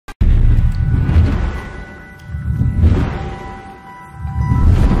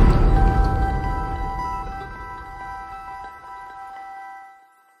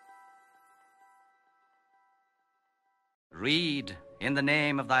Read, in the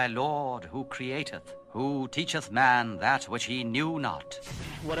name of thy Lord, who createth, who teacheth man that which he knew not.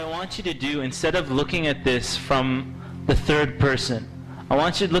 What I want you to do, instead of looking at this from the third person, I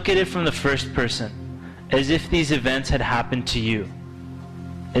want you to look at it from the first person, as if these events had happened to you.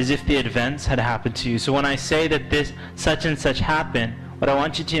 As if the events had happened to you. So when I say that this such and such happened, what I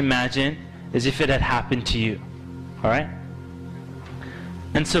want you to imagine is if it had happened to you. Alright?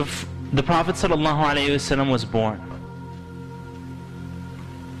 And so the Prophet ﷺ was born.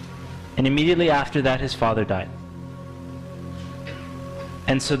 And immediately after that his father died.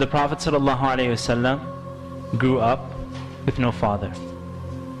 And so the Prophet ﷺ grew up with no father.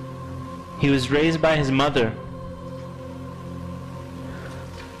 He was raised by his mother.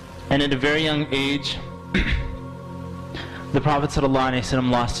 And at a very young age, the Prophet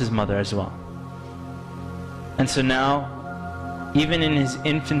ﷺ lost his mother as well. And so now, even in his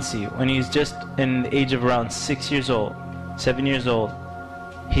infancy, when he's just in the age of around 6 years old, 7 years old,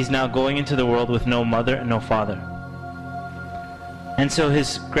 he's now going into the world with no mother and no father. And so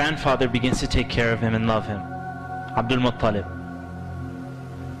his grandfather begins to take care of him and love him, Abdul Muttalib.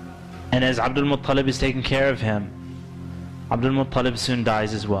 And as Abdul Muttalib is taking care of him, Abdul Muttalib soon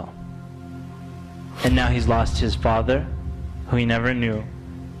dies as well. And now he's lost his father, who he never knew.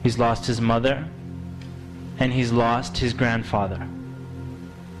 He's lost his mother, and he's lost his grandfather.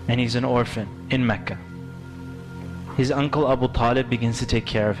 And he's an orphan in Mecca. His uncle Abu Talib begins to take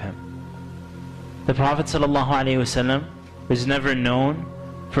care of him. The Prophet ﷺ was never known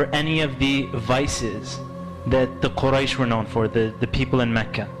for any of the vices that the Quraysh were known for, the people in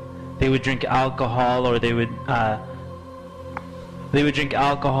Mecca. They would drink alcohol, or they would drink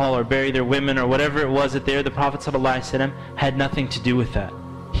alcohol or bury their women or whatever it was that the Prophet ﷺ had nothing to do with that.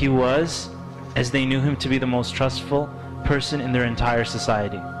 He was, as they knew him to be, the most trustful person in their entire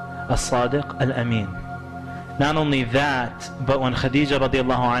society. As-Sadiq al-Amin. Not only that, but when Khadija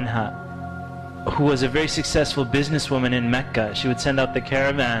radiallahu anha, who was a very successful businesswoman in Mecca, she would send out the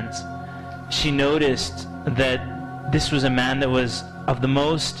caravans, she noticed that this was a man that was of the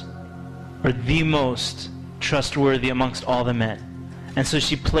most trustworthy amongst all the men. And so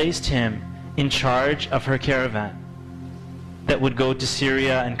she placed him in charge of her caravan that would go to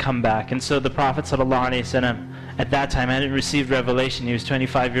Syria and come back. And so the Prophet ﷺ at that time hadn't received revelation. He was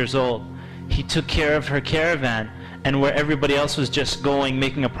 25 years old. He took care of her caravan, and where everybody else was just going,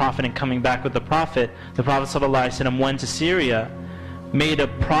 making a profit and coming back with the Prophet ﷺ went to Syria, made a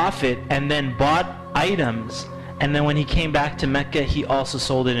profit, and then bought items. And then when he came back to Mecca, he also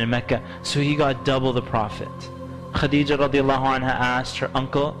sold it in Mecca. So he got double the profit. Khadija radiallahu anha asked her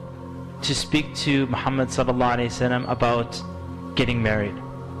uncle to speak to Muhammad sallallahu alayhi wasallam about getting married.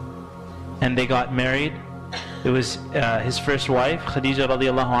 And they got married. It was his first wife, Khadija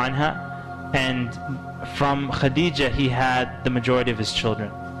radiallahu anha. And from Khadija, he had the majority of his children.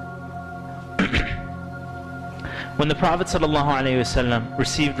 When the Prophet sallallahu alayhi wasallam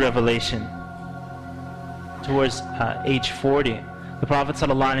received revelation, towards age 40, the Prophet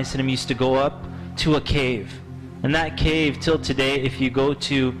ﷺ used to go up to a cave. And that cave, till today, if you go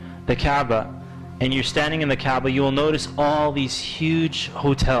to the Kaaba and you're standing in the Kaaba, you will notice all these huge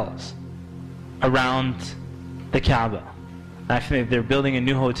hotels around the Kaaba. I think they're building a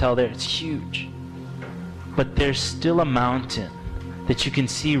new hotel there. It's huge. But there's still a mountain that you can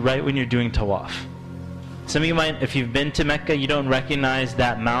see right when you're doing tawaf. Some of you might, if you've been to Mecca, you don't recognize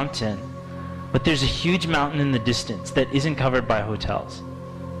that mountain. But there's a huge mountain in the distance that isn't covered by hotels.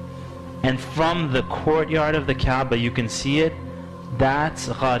 And from the courtyard of the Kaaba, you can see it. That's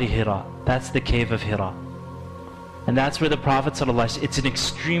Ghari Hira. That's the cave of Hira. And that's where the Prophet ﷺ, it's an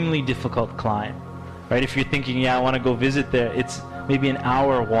extremely difficult climb. Right? If you're thinking, yeah, I want to go visit there, it's maybe an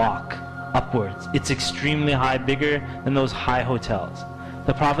hour walk upwards. It's extremely high, bigger than those high hotels.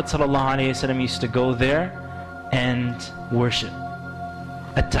 The Prophet ﷺ used to go there and worship.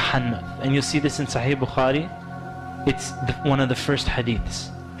 At-Tahannuth. And you'll see this in Sahih Bukhari. It's one of the first hadiths.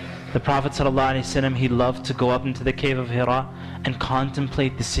 The Prophet ﷺ, he loved to go up into the cave of Hira and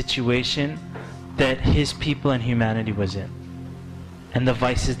contemplate the situation that his people and humanity was in, and the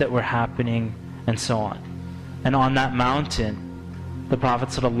vices that were happening, and so on. And on that mountain, the Prophet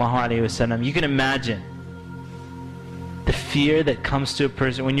ﷺ, you can imagine the fear that comes to a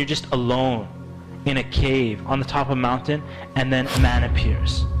person when you're just alone in a cave on the top of a mountain, and then a man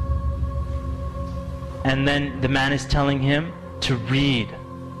appears. And then the man is telling him to read.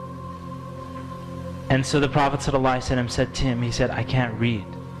 And so the Prophet ﷺ said to him, he said, I can't read.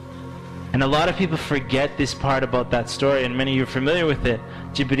 And a lot of people forget this part about that story, and many of you are familiar with it.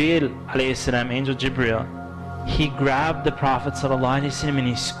 Jibreel alayhi salam, Angel Jibreel, he grabbed the Prophet ﷺ and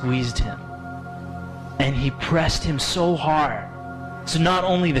he squeezed him. and he pressed him so hard. So not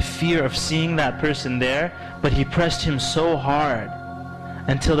only the fear of seeing that person there, but he pressed him so hard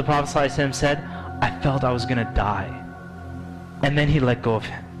until the Prophet ﷺ said, I felt I was going to die. And then he let go of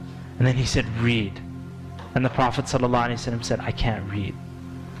him. And then he said, read. And the Prophet ﷺ said, I can't read.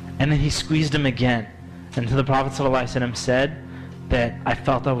 And then he squeezed him again until the Prophet ﷺ said that I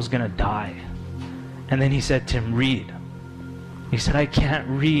felt I was going to die. And then he said to him, read. He said, I can't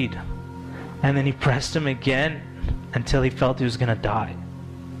read. And then he pressed him again until he felt he was going to die.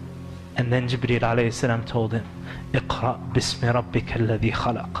 And then Jibreel alayhi salam told him, اقرأ بسم ربك الذي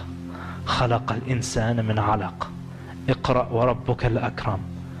خلق خلق الإنسان من علق اقرأ وربك الأكرم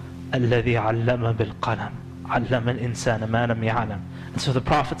الذي علم بالقلم علم الإنسان ما لم يعلم. And so the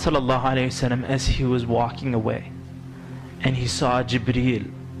Prophet ﷺ, as he was walking away, and he saw Jibreel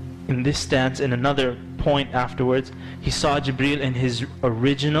in this stance, in another point afterwards, he saw Jibreel in his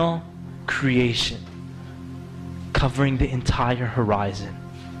original creation, covering the entire horizon.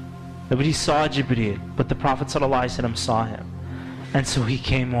 Nobody saw Jibreel, but the Prophet ﷺ saw him. And so he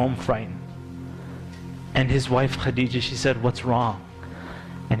came home frightened. And his wife Khadija, she said, what's wrong?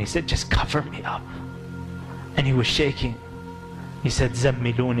 And he said, just cover me up. And he was shaking. He said,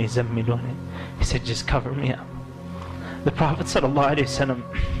 Zammiluni, Zammiluni. He said, just cover me up. The Prophet ﷺ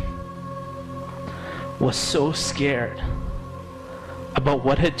was so scared about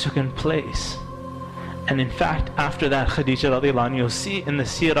what had taken place. And in fact, after that, Khadija radiallahu anha, you'll see in the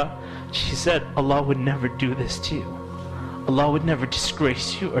seerah, she said, Allah would never do this to you. Allah would never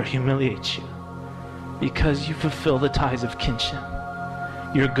disgrace you or humiliate you, because you fulfill the ties of kinship.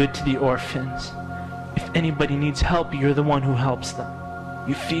 You're good to the orphans. If anybody needs help, you're the one who helps them.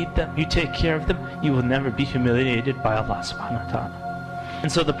 You feed them, you take care of them, you will never be humiliated by Allah subhanahu wa ta'ala.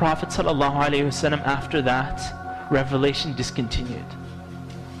 And so the Prophet sallallahu alayhi wasallam, after that, revelation discontinued.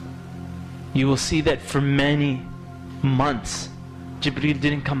 You will see that for many months, Jibreel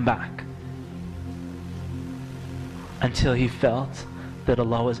didn't come back until he felt that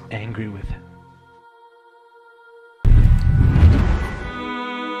Allah was angry with him.